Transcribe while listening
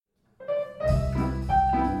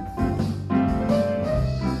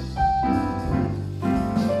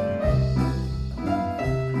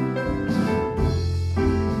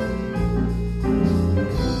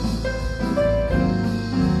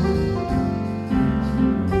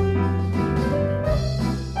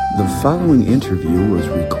The following interview was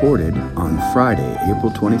recorded on Friday,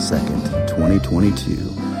 April 22nd, 2022,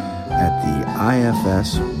 at the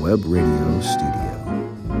IFS Web Radio Studio.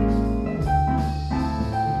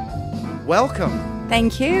 Welcome.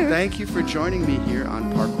 Thank you. Thank you for joining me here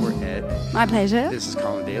on Parkour Ed. My pleasure. This is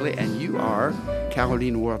Colin Dailey, and you are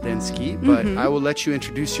Caroline Wardenski, but I will let you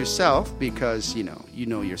introduce yourself because, you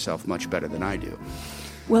know yourself much better than I do.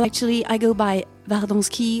 Well, actually, I go by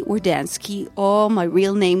Wardenski or Dansky, or my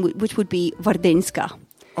real name, which would be Wardenska.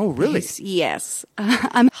 Oh, really? Yes.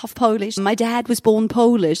 I'm half Polish. My dad was born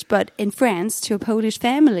Polish, but in France to a Polish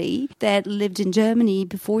family that lived in Germany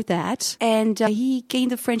before that. And he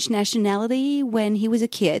gained the French nationality when he was a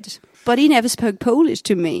kid. But he never spoke Polish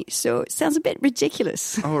to me, so it sounds a bit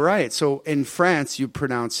ridiculous. Oh, right. So in France, you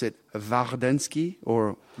pronounce it Wardenski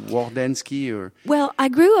or Wardenski or... Well, I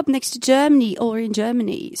grew up next to Germany or in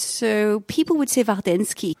Germany, so people would say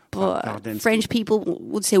Wardenski, but Wardenski. French people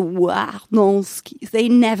would say Wardenski. They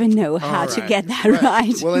never know how to get that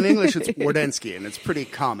right. Well, in English, it's Wardenski, and it's pretty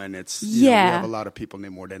common. It's we have a lot of people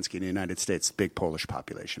named Wardenski in the United States, big Polish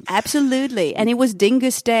population. Absolutely. And it was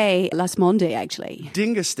Dingus Day last Monday, actually.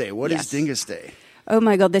 Dingus Day. What is Dingus Day? Oh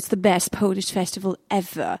my God, that's the best Polish festival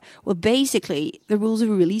ever. Well, basically, the rules are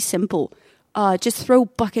really simple. Just throw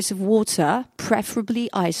buckets of water, preferably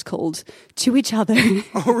ice cold, to each other.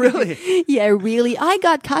 Oh, really? Yeah, really. I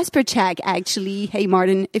got Kasper Czak, actually. Hey,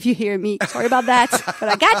 Martin, if you hear me, sorry about that, but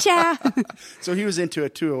I gotcha. So he was into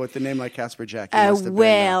it, too, with the name like Kasper Czak.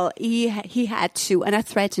 He had to, and I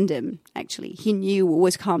threatened him, actually. He knew what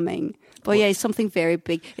was coming. But yeah, it's something very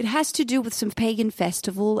big. It has to do with some pagan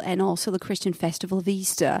festival and also the Christian festival of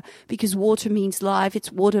Easter, because water means life.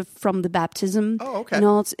 It's water from the baptism. Oh, okay.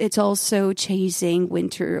 And it's also chasing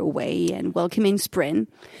winter away and welcoming spring.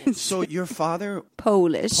 So your father...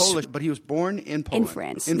 Polish, but he was born in Poland? In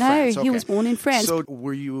France. Okay. He was born in France. So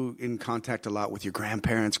were you in contact a lot with your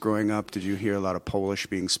grandparents growing up? Did you hear a lot of Polish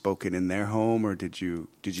being spoken in their home, or did you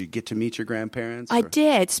get to meet your grandparents? I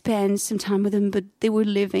did spend some time with them, but they were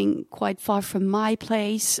living quite far from my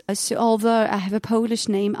place. So although I have a Polish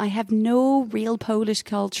name, I have no real Polish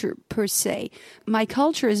culture per se. My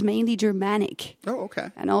culture is mainly Germanic. Oh,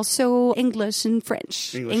 okay. And also English and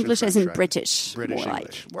French. English as in right. British. British more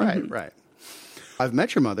English. like. Right. I've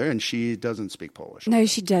met your mother, and she doesn't speak Polish. No,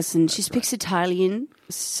 she doesn't. She speaks Italian,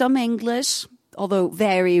 some English, although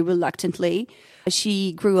very reluctantly.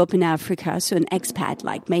 She grew up in Africa, so an expat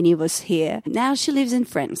like many of us here. Now she lives in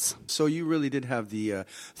France. So you really did have the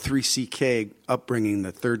 3CK upbringing,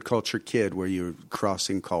 the third culture kid, where you're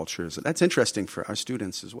crossing cultures. That's interesting for our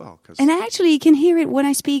students as well. And actually, you can hear it when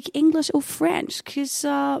I speak English or French, because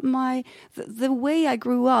the way I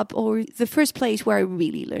grew up, or the first place where I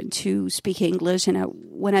really learned to speak English, and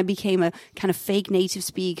when I became a kind of fake native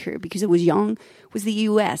speaker because I was young, was the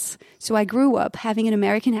US. So I grew up having an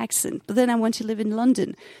American accent, but then I went to live in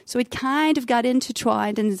London. So it kind of got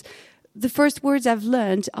intertwined, and the first words I've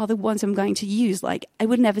learned are the ones I'm going to use. Like, I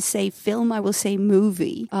would never say film, I will say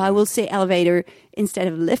movie. I will say elevator instead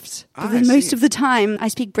of lift. But then most of the time, I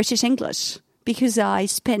speak British English because I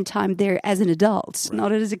spent time there as an adult,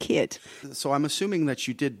 not as a kid. So I'm assuming that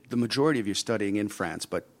you did the majority of your studying in France,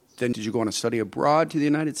 but then did you go on to study abroad to the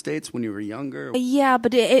United States when you were younger? Yeah,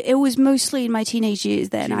 but it was mostly in my teenage years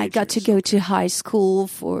then. I got to go to high school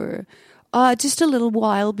for just a little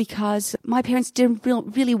while because my parents didn't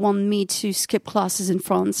really want me to skip classes in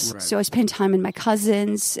France. Right. So I spent time with my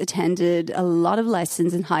cousins, attended a lot of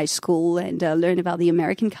lessons in high school, and learned about the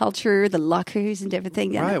American culture, the lockers and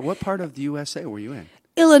everything. Right. What part of the USA were you in?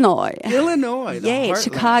 Illinois. Yeah,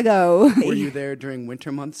 Chicago. Were you there during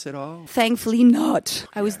winter months at all? Thankfully not.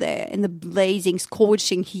 I was there in the blazing,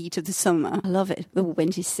 scorching heat of the summer. I love it. The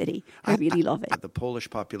windy city. I really love it. The Polish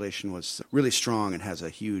population was really strong and has a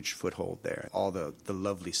huge foothold there. All the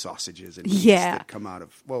lovely sausages and meats that come out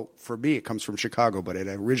of, well, for me it comes from Chicago, but it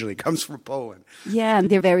originally comes from Poland. Yeah, and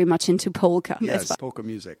they're very much into polka. Yes, polka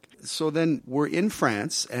music. So then we're in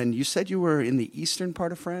France, and you said you were in the eastern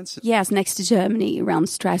part of France? Yes, next to Germany, around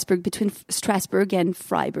Strasbourg, between Strasbourg and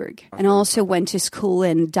Freiburg. And I also went to school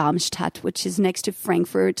in Darmstadt, which is next to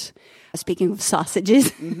Frankfurt. Speaking of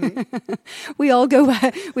sausages, we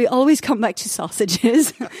always come back to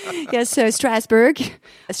sausages. Yes, so Strasbourg,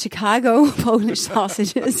 Chicago, Polish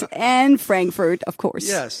sausages, and Frankfurt, of course.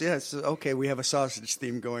 Yes. Okay, we have a sausage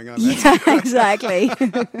theme going on. Yeah, exactly.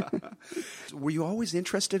 Were you always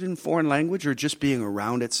interested in foreign language, or just being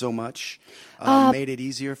around it so much made it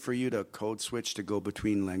easier for you to code switch to go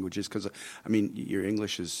between languages? Because, I mean, your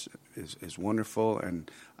English is wonderful,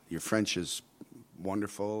 and your French is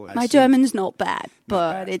wonderful. My German's not bad,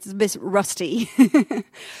 but it's a bit rusty.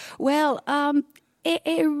 Well,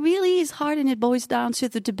 It really is hard, and it boils down to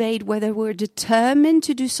the debate whether we're determined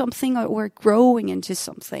to do something or we're growing into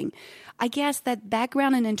something. I guess that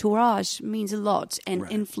background and entourage means a lot and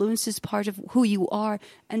influences part of who you are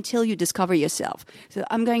until you discover yourself. So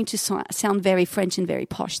I'm going to sound very French and very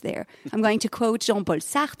posh there. I'm going to quote Jean-Paul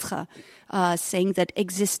Sartre, saying that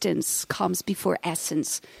existence comes before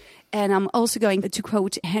essence. And I'm also going to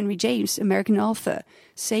quote Henry James, American author,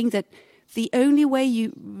 saying that the only way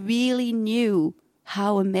you really knew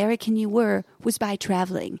how American you were was by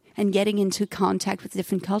traveling and getting into contact with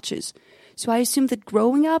different cultures. So I assume that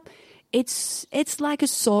growing up, it's like a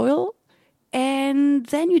soil, and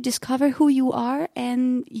then you discover who you are,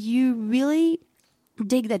 and you really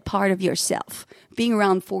dig that part of yourself. Being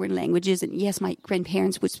around foreign languages, and yes, my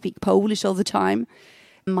grandparents would speak Polish all the time.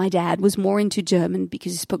 My dad was more into German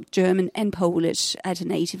because he spoke German and Polish at a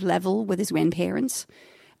native level with his grandparents.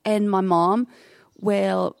 And my mom,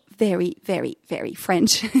 well, very, very, very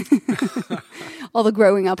French. Although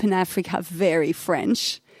growing up in Africa, very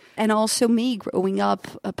French. And also me growing up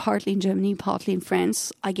partly in Germany, partly in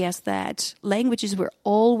France, I guess that languages were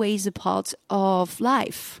always a part of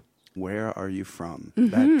life. Where are you from?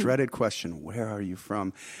 That dreaded question, where are you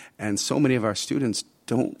from? And so many of our students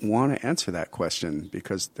don't want to answer that question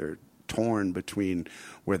because they're torn between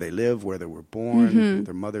where they live, where they were born,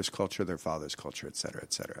 their mother's culture, their father's culture, et cetera,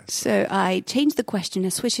 et cetera. So I changed the question. I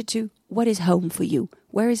switched it to, what is home for you?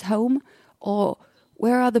 Where is home? Or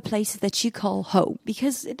where are the places that you call home?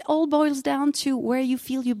 Because it all boils down to where you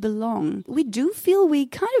feel you belong. We do feel we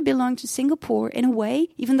kind of belong to Singapore in a way,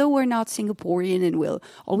 even though we're not Singaporean and will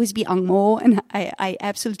always be Ang Mo. And I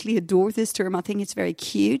absolutely adore this term. I think it's very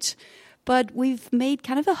cute. But we've made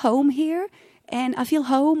kind of a home here. And I feel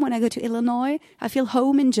home when I go to Illinois. I feel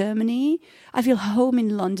home in Germany. I feel home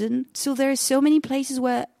in London. So there are so many places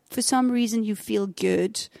where, for some reason, you feel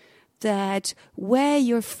good that where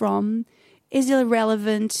you're from is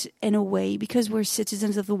irrelevant in a way because we're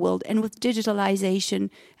citizens of the world. And with digitalization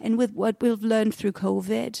and with what we've learned through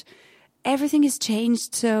COVID, everything has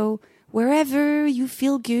changed. So wherever you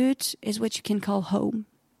feel good is what you can call home,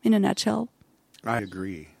 in a nutshell. I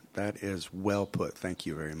agree. That is well put. Thank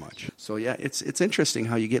you very much. So yeah, it's interesting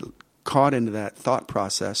how you get caught into that thought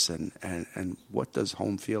process and what does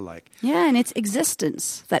home feel like. Yeah, and it's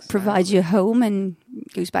existence that provides you home and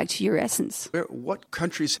goes back to your essence. What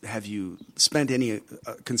countries have you spent any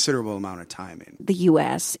considerable amount of time in? The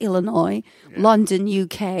US, Illinois, London,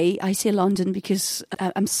 UK. I say London because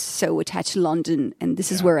I'm so attached to London and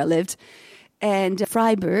this is where I lived. And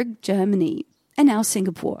Freiburg, Germany. And now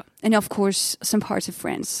Singapore. And of course, some parts of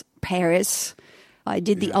France. Paris. I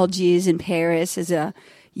did the odd years in Paris as a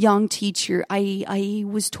young teacher. I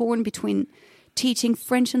was torn between teaching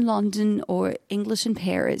French in London or English in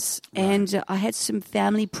Paris. Right. And I had some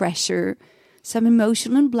family pressure, some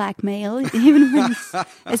emotional blackmail, even when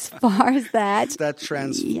as far as that. That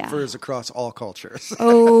transfers across all cultures.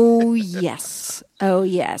 Oh, yes. Oh,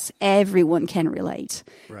 yes. Everyone can relate.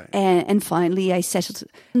 Right. And finally, I settled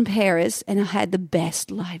in Paris, and I had the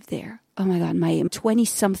best life there. Oh, my God. My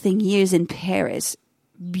 20-something years in Paris.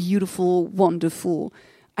 Beautiful, wonderful.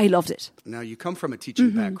 I loved it. Now, you come from a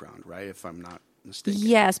teaching background, right, if I'm not mistaken?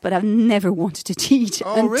 Yes, but I've never wanted to teach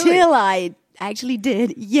until I actually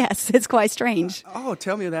did. Yes, it's quite strange.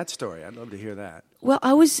 Tell me that story. I'd love to hear that. Well,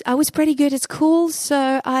 I was pretty good at school,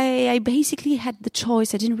 so I basically had the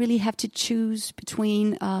choice. I didn't really have to choose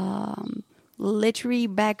between literary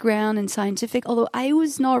background and scientific, although I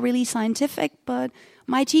was not really scientific, but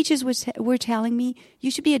my teachers were telling me, you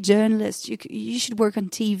should be a journalist, you should work on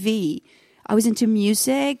TV. I was into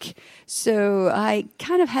music, so I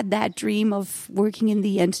kind of had that dream of working in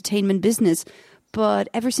the entertainment business. But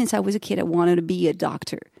ever since I was a kid, I wanted to be a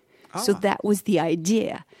doctor. So that was the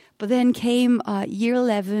idea. But then came year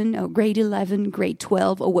 11, or grade 11, grade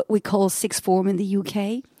 12, or what we call sixth form in the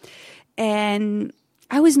UK. And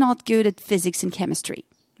I was not good at physics and chemistry.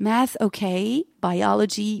 Math, okay.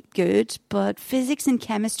 Biology, good. But physics and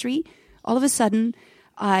chemistry, all of a sudden,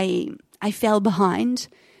 I fell behind.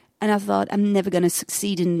 And I thought, I'm never going to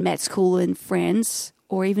succeed in med school in France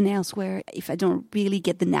or even elsewhere if I don't really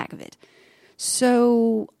get the knack of it.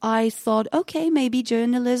 So I thought, okay, maybe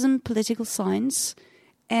journalism, political science.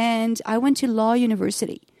 And I went to law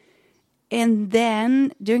university. And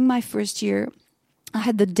then during my first year, I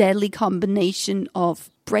had the deadly combination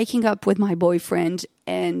of breaking up with my boyfriend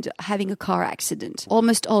and having a car accident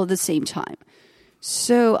almost all at the same time.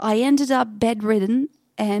 So I ended up bedridden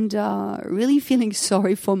and really feeling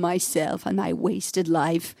sorry for myself and my wasted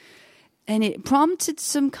life. And it prompted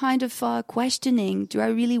some kind of questioning. Do I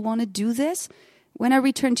really want to do this? When I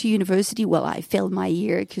returned to university, well, I failed my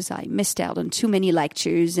year because I missed out on too many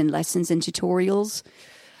lectures and lessons and tutorials.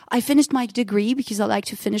 I finished my degree because I like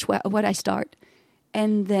to finish what I start.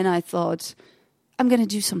 And then I thought, I'm going to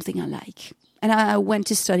do something I like. And I went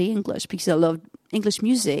to study English because I loved English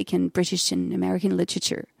music and British and American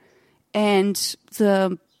literature. And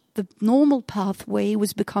the normal pathway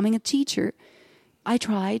was becoming a teacher. I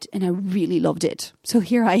tried and I really loved it. So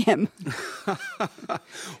here I am.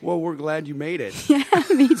 Well, we're glad you made it. Yeah,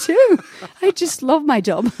 me too. I just love my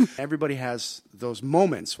job. Everybody has those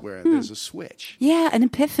moments where there's a switch. Yeah, an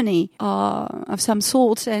epiphany of some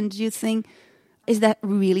sort. And you think, is that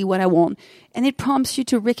really what I want? And it prompts you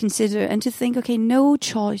to reconsider and to think, okay, no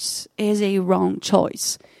choice is a wrong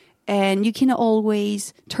choice. And you can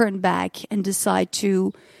always turn back and decide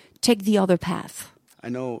to take the other path. I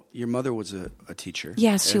know your mother was a teacher.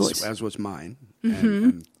 Yes, she was. As was mine.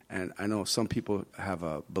 Mm-hmm. And I know some people have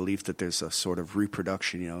a belief that there's a sort of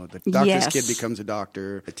reproduction, the doctor's kid becomes a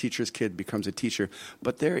doctor, a teacher's kid becomes a teacher.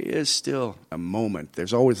 But there is still a moment.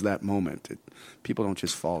 There's always that moment. People don't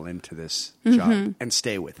just fall into this job and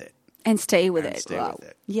stay with it. And stay with with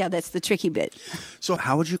it. Yeah, that's the tricky bit. So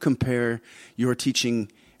how would you compare your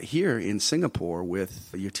teaching here in Singapore with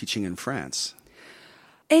your teaching in France?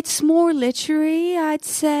 It's more literary, I'd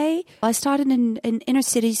say. I started in inner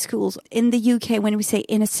city schools. In the UK, when we say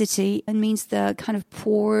inner city, it means the kind of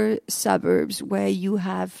poor suburbs where you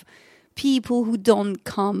have people who don't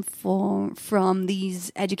come from these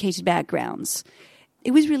educated backgrounds.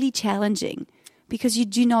 It was really challenging because you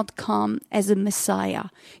do not come as a messiah.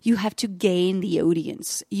 You have to gain the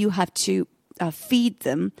audience. You have to feed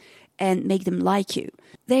them and make them like you.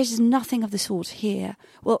 There's nothing of the sort here.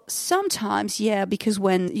 Well, sometimes, yeah, because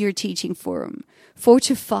when you're teaching for 4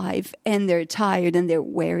 to 5 and they're tired and they're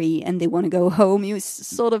weary and they want to go home, you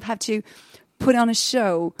sort of have to put on a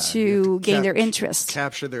show to gain their interest.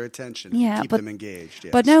 Capture their attention, keep them engaged.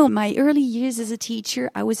 Yes. But no, my early years as a teacher,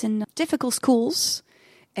 I was in difficult schools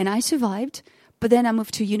and I survived. But then I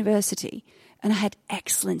moved to university and I had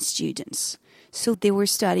excellent students. So they were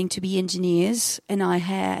studying to be engineers, and I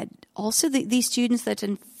had also these students that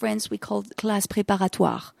in France we called classe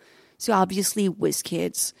préparatoire. So obviously whiz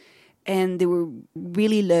kids, and they were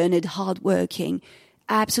really learned, hardworking,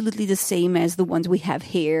 absolutely the same as the ones we have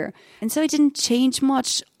here. And so it didn't change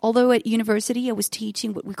much, although at university I was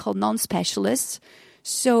teaching what we call non-specialists.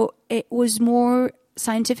 So it was more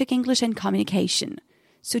scientific English and communication.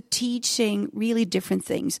 So teaching really different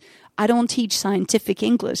things. I don't teach scientific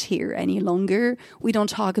English here any longer. We don't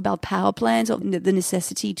talk about power plants or the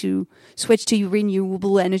necessity to switch to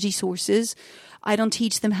renewable energy sources. I don't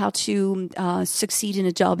teach them how to succeed in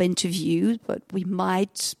a job interview, but we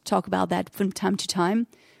might talk about that from time to time.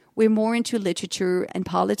 We're more into literature and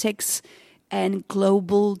politics and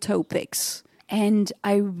global topics. And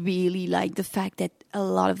I really like the fact that a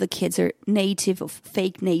lot of the kids are native or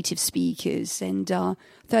fake native speakers and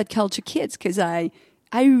third culture kids, because I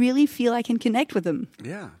really feel I can connect with them.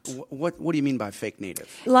 Yeah. What do you mean by fake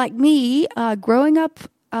native? Like me, growing up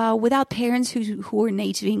without parents who are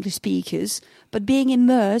native English speakers, but being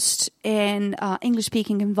immersed in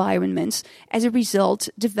English-speaking environments, as a result,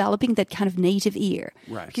 developing that kind of native ear.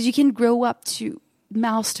 Right. Because you can grow up to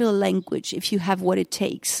master a language if you have what it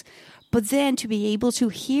takes. But then to be able to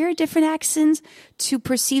hear different accents, to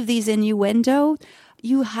perceive these innuendo,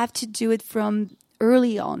 you have to do it from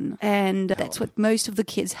early on. And that's what most of the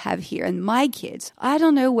kids have here. And my kids, I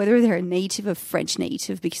don't know whether they're native or French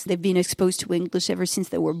native because they've been exposed to English ever since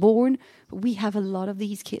they were born. But we have a lot of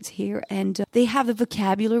these kids here, and they have the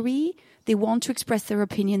vocabulary. They want to express their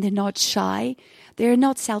opinion. They're not shy. They're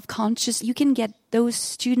not self-conscious. You can get those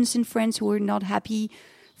students in France who are not happy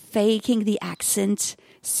faking the accent.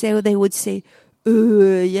 So they would say,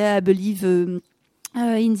 yeah, I believe in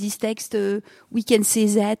this text we can say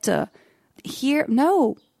that. Here,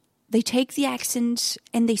 no. They take the accent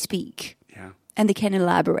and they speak. Yeah. And they can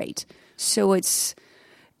elaborate. So it's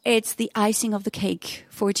the icing of the cake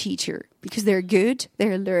for a teacher because they're good,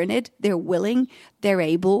 they're learned, they're willing, they're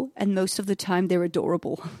able, and most of the time they're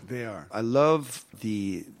adorable. They are. I love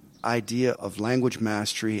the idea of language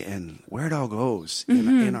mastery and where it all goes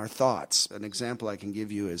in our thoughts. An example I can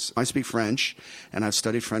give you is I speak French, and I've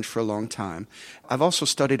studied French for a long time. I've also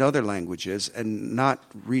studied other languages and not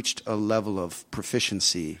reached a level of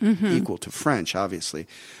proficiency equal to French, obviously.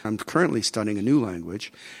 I'm currently studying a new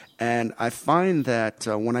language, and I find that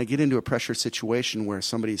when I get into a pressure situation where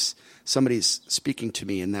somebody's speaking to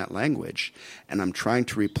me in that language, and I'm trying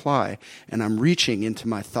to reply, and I'm reaching into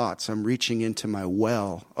my thoughts, I'm reaching into my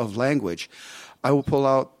well of language, I will pull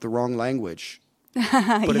out the wrong language. But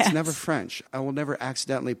Yes. It's never French. I will never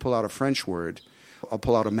accidentally pull out a French word I'll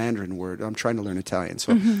pull out a Mandarin word. I'm trying to learn Italian,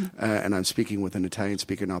 so and I'm speaking with an Italian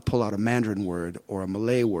speaker, and I'll pull out a Mandarin word or a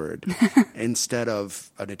Malay word instead of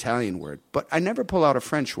an Italian word. But I never pull out a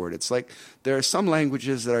French word. It's like there are some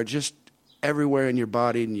languages that are just everywhere in your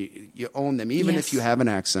body, and you own them, even if you have an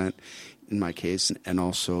accent, in my case, and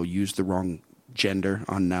also use the wrong gender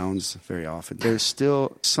on nouns very often. There's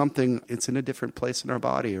still something, it's in a different place in our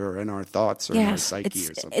body or in our thoughts or in our psyche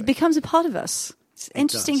or something. It becomes a part of us. It's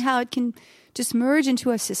interesting how it can just merge into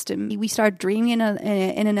our system. We start dreaming in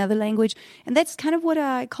another language, and that's kind of what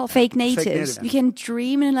I call fake natives. You can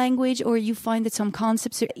dream in a language, or you find that some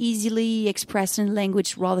concepts are easily expressed in a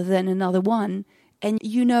language rather than another one, and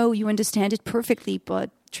you understand it perfectly,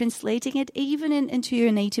 but translating it even into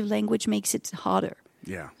your native language makes it harder.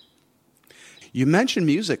 Yeah. You mentioned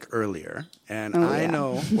music earlier, and I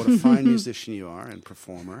know what a fine musician you are and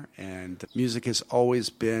performer, and music has always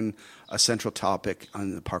been a central topic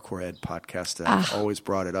on the Parkour Ed podcast. I've always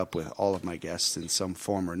brought it up with all of my guests in some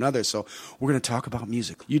form or another, so we're going to talk about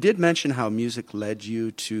music. You did mention how music led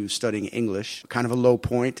you to studying English, kind of a low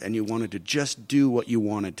point, and you wanted to just do what you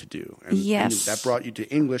wanted to do. And that brought you to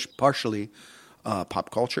English partially. Pop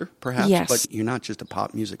culture, perhaps, but you're not just a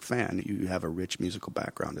pop music fan. You have a rich musical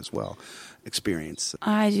background as well, experience.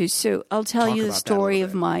 I do. So I'll tell you the story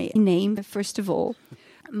of my name. First of all,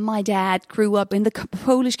 my dad grew up in the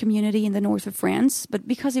Polish community in the north of France, but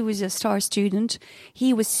because he was a star student,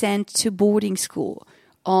 he was sent to boarding school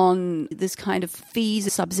on this kind of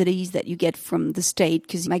fees, subsidies that you get from the state,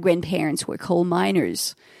 because my grandparents were coal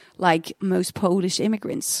miners, like most Polish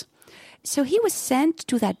immigrants. So he was sent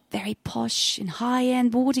to that very posh and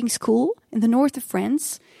high-end boarding school in the north of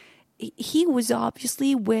France. He was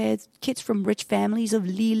obviously with kids from rich families of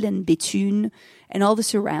Lille and Béthune and all the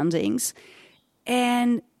surroundings.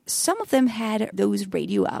 And some of them had those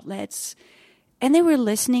radio outlets, and they were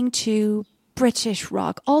listening to British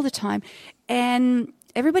rock all the time. And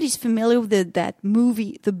everybody's familiar with that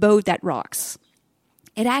movie, The Boat That Rocks.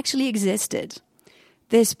 It actually existed.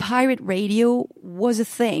 This pirate radio was a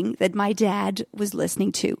thing that my dad was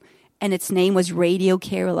listening to, and its name was Radio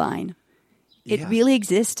Caroline. It really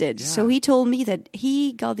existed. Yeah. So he told me that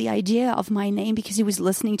he got the idea of my name because he was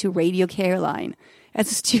listening to Radio Caroline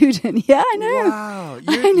as a student. Yeah, I know. Wow.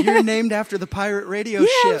 You're named after the pirate radio ship.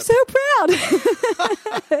 Yeah, I'm so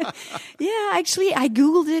proud. Yeah, actually, I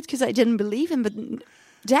Googled it because I didn't believe him, but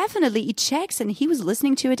definitely it checks, and he was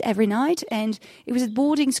listening to it every night, and it was at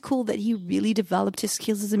boarding school that he really developed his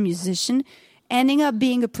skills as a musician, ending up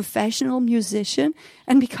being a professional musician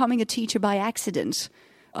and becoming a teacher by accident.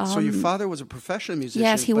 So your father was a professional musician,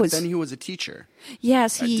 yes, he was. Then he was a teacher.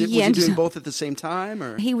 Yes, was he doing both at the same time?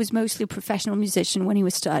 Or? He was mostly a professional musician when he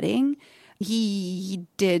was studying. He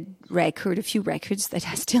did record a few records that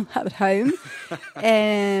I still have at home.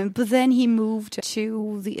 But then he moved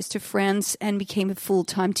to the east of France and became a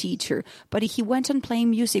full-time teacher. But he went on playing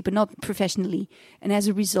music, but not professionally. And as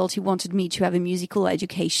a result, he wanted me to have a musical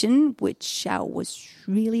education, which I was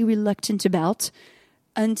really reluctant about,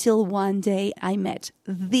 until one day I met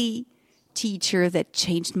the teacher that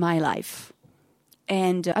changed my life.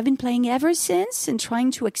 And I've been playing ever since and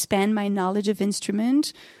trying to expand my knowledge of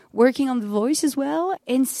instrument, working on the voice as well.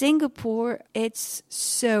 In Singapore, it's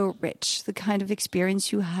so rich, the kind of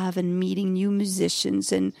experience you have in meeting new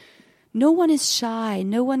musicians. And no one is shy.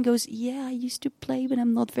 No one goes, yeah, I used to play, but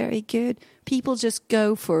I'm not very good. People just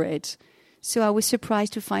go for it. So I was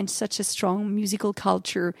surprised to find such a strong musical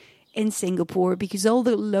culture in Singapore because all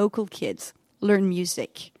the local kids learn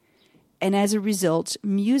music. And as a result,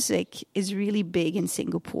 music is really big in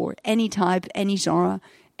Singapore. Any type, any genre,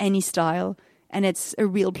 any style. And it's a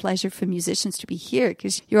real pleasure for musicians to be here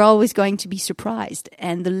because you're always going to be surprised.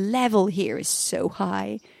 And the level here is so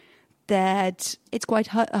high that it's quite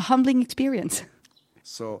a humbling experience.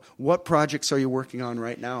 So what projects are you working on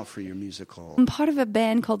right now for your musical? I'm part of a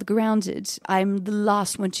band called Grounded. I'm the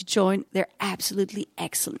last one to join. They're absolutely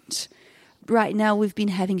excellent. Right now, we've been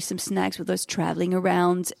having some snags with us traveling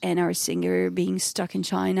around and our singer being stuck in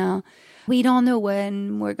China. We don't know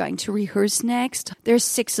when we're going to rehearse next. There's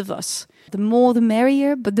 6 of us. The more, the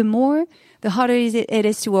merrier, but the harder it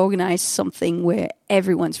is to organize something where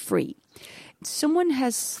everyone's free. Someone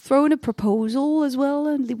has thrown a proposal as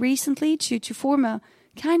well recently to form a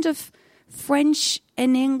kind of French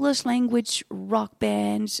and English language rock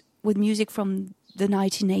band with music from the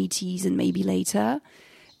 1980s and maybe later.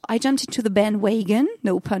 I jumped into the bandwagon,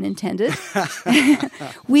 no pun intended.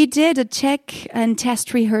 We did a check and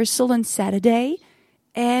test rehearsal on Saturday,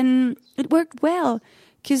 and it worked well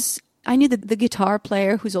because I knew the guitar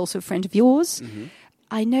player, who's also a friend of yours. Mm-hmm.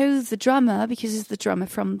 I know the drummer because he's the drummer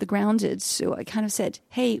from The Grounded. So I kind of said,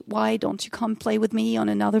 hey, why don't you come play with me on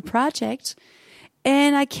another project?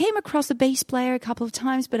 And I came across the bass player a couple of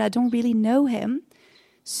times, but I don't really know him.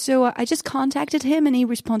 So I just contacted him and he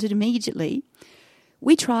responded immediately.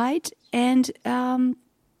 We tried and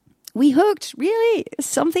we hooked, really.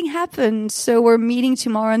 Something happened. So we're meeting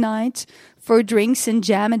tomorrow night for drinks and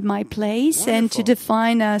jam at my place. Wonderful. And to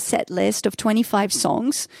define a set list of 25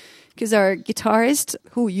 songs. Because our guitarist,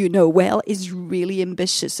 who you know well, is really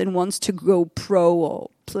ambitious and wants to go pro or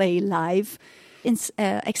play live. It's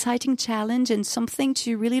an exciting challenge and something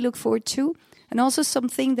to really look forward to. And also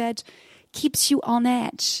something that keeps you on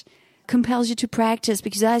edge, compels you to practice.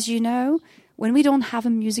 Because as you know, when we don't have a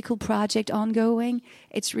musical project ongoing,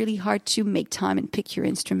 it's really hard to make time and pick your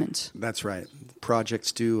instrument. That's right.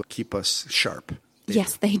 Projects do keep us sharp.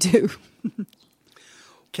 Yes, they do.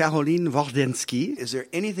 Caroline Wardenski, is there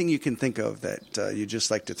anything you can think of that you'd just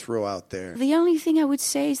like to throw out there? The only thing I would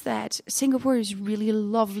say is that Singapore is really a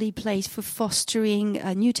lovely place for fostering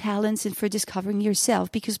new talents and for discovering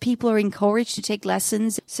yourself because people are encouraged to take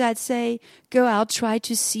lessons. So I'd say go out, try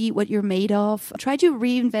to see what you're made of, try to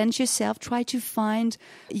reinvent yourself, try to find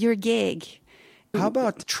your gig. How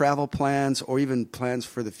about travel plans or even plans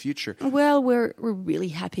for the future? Well, we're really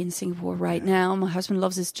happy in Singapore right now. My husband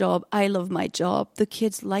loves his job. I love my job. The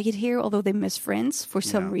kids like it here, although they miss France for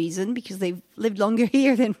some reason because they've lived longer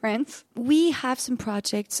here than France. We have some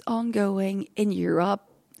projects ongoing in Europe,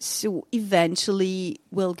 so eventually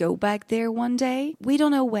we'll go back there one day. We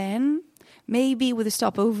don't know when. Maybe with a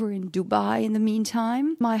stopover in Dubai in the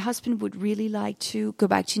meantime. My husband would really like to go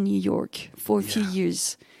back to New York for a few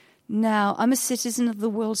years. Now, I'm a citizen of the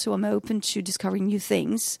world, so I'm open to discovering new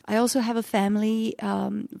things. I also have a family,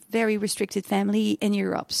 very restricted family in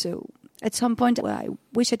Europe. So at some point, I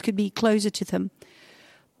wish I could be closer to them.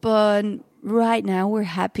 But right now, we're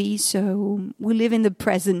happy. So we live in the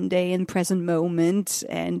present day and present moment,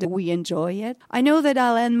 and we enjoy it. I know that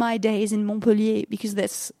I'll end my days in Montpellier because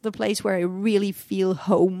that's the place where I really feel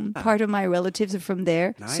home. Part of my relatives are from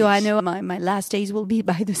there. Nice. So I know my last days will be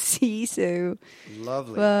by the sea. So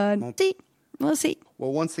lovely. But we'll see.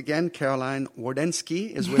 Well, once again, Caroline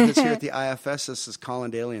Wardenski is with us here at the IFS. This is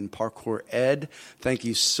Colin Dailey and Parkour Ed. Thank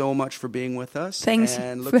you so much for being with us. Thanks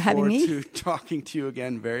and for having me. look forward to talking to you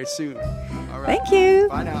again very soon. All right. Thank you.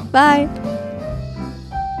 Bye now. Bye.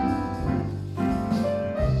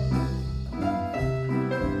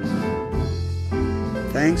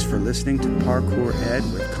 Thanks for listening to Parkour Ed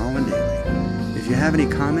with Colin Dailey. If you have any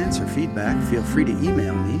comments or feedback, feel free to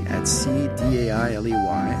email me at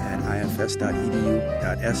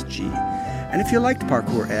cdailey@ifs.edu.sg. And if you liked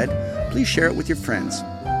Parkour Ed, please share it with your friends.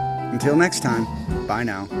 Until next time, bye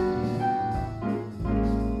now.